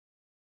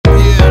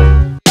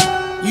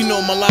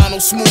Milano,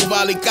 smooth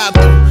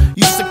alicato.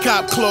 Used to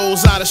cop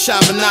clothes out of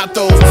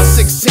Shabanatos. My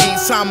 16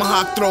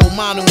 tomahawk throw,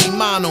 mano y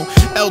mano.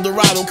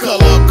 Eldorado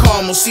color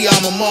caramel, see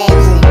I'm a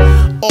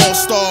room.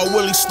 All-star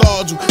Willie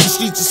Stargell, the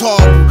streets is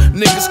horrible.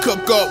 Niggas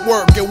cook up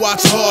work and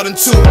watch hard in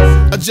two.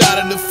 I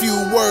jotted a few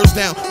words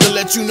down to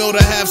let you know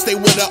the half stay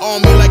with the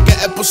army like an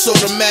episode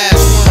of MASH.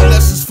 Learned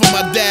lessons from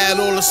my dad,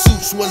 all the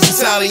suits was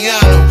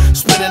Italiano.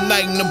 Spent a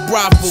night in the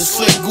brothel,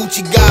 slick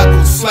Gucci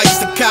goggles.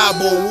 Sliced the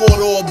Cabo,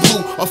 water all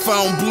blue. I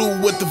found blue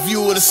with the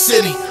view of the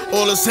city.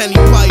 All this Henny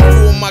pipe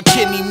ruined my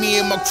kidney, me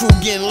and my crew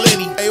getting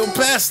litty. Ayo,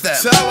 pass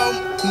that. Tell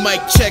 'em.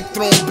 Mic check,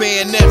 throwing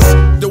bayonets.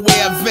 The way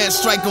I vent,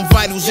 striking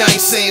vitals, y'all ain't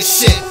saying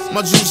shit.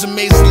 My jewels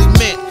amazingly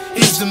mint.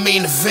 Here's the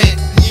main event.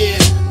 Yeah,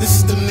 this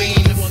is the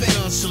main event.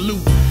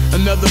 Salute.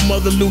 Another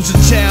mother lose a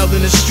child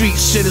in the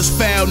streets. Shit is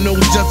foul, no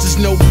justice,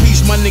 no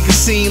peace. My nigga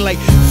seen like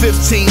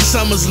 15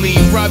 summers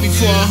leave. Robbie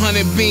for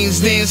 100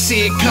 beans, they didn't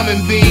see it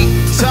coming, B.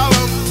 Tell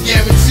 'em,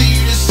 guarantee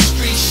you this is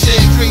street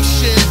shit. Street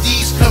shit,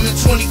 these coming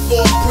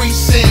 24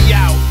 precinct.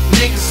 Yo,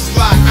 niggas is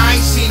locked, I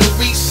ain't seen a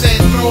reset.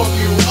 Throw a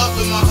mule up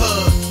in my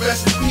hood.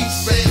 Rest in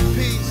peace, rest in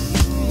peace.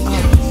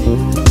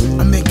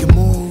 I'm making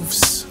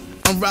moves.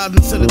 I'm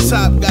riding to the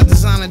top, got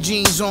designer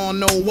jeans on,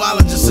 no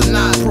wallet, just a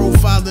knot.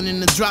 Profiling in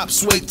the drop,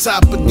 suede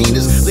top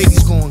Adidas.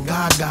 Ladies going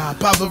gaga,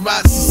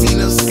 paparazzi seen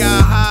us sky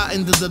high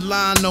into the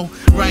line, no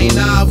writing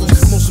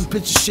novels, motion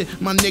picture shit.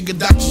 My nigga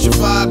Dr.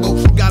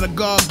 Zhivago got a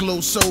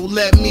garglow, so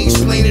let me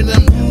explain to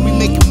them. We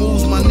making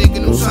moves, my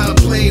nigga knows how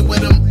to play with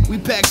them. We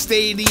pack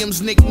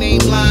stadiums, nickname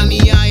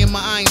Lonnie. I am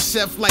my iron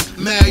chef like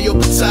Mario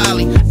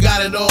Batali.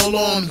 Got it all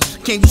on me.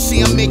 Can't you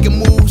see I'm making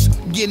moves?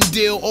 Getting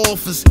deal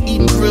offers,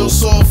 eating grill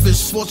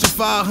sawfish. Fortune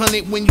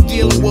 500 when you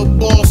dealing with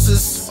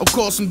bosses. Of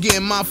course I'm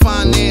getting my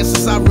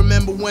finances. I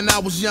remember when I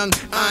was young,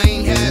 I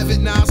ain't have it.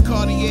 Now it's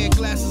Cartier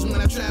glasses when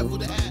I travel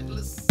to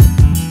Atlas.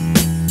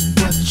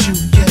 What you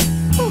get?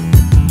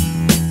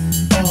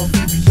 All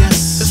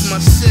VBS. It's my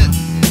shit.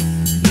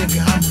 Nigga,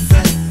 I'm a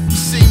vet. You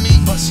see me?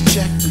 Bust a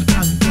check.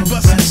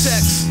 Bustin'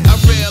 checks. I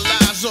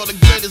realize all the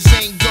glitters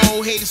ain't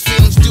gold. Haters'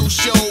 feelings do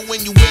show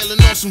when you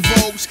wheeling on some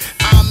Vogues.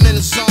 I'm in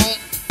the zone.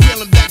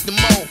 Back to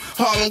Mo,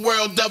 Harlem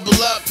World double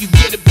up, you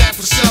get it back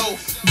for so.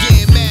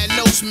 Getting mad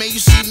notes, man, you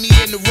see me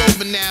in the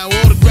Rover now.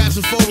 Autographs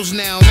and photos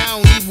now, and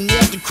I don't even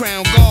want the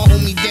crown. God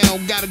hold me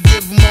down, gotta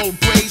give them all the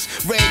praise.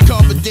 Red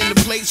carpet in the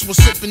place, we're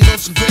sipping on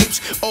some grapes.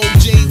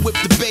 OJ whip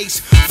the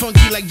bass,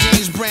 funky like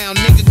James Brown,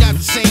 nigga got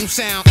the same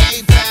sound.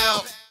 Hey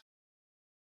pal.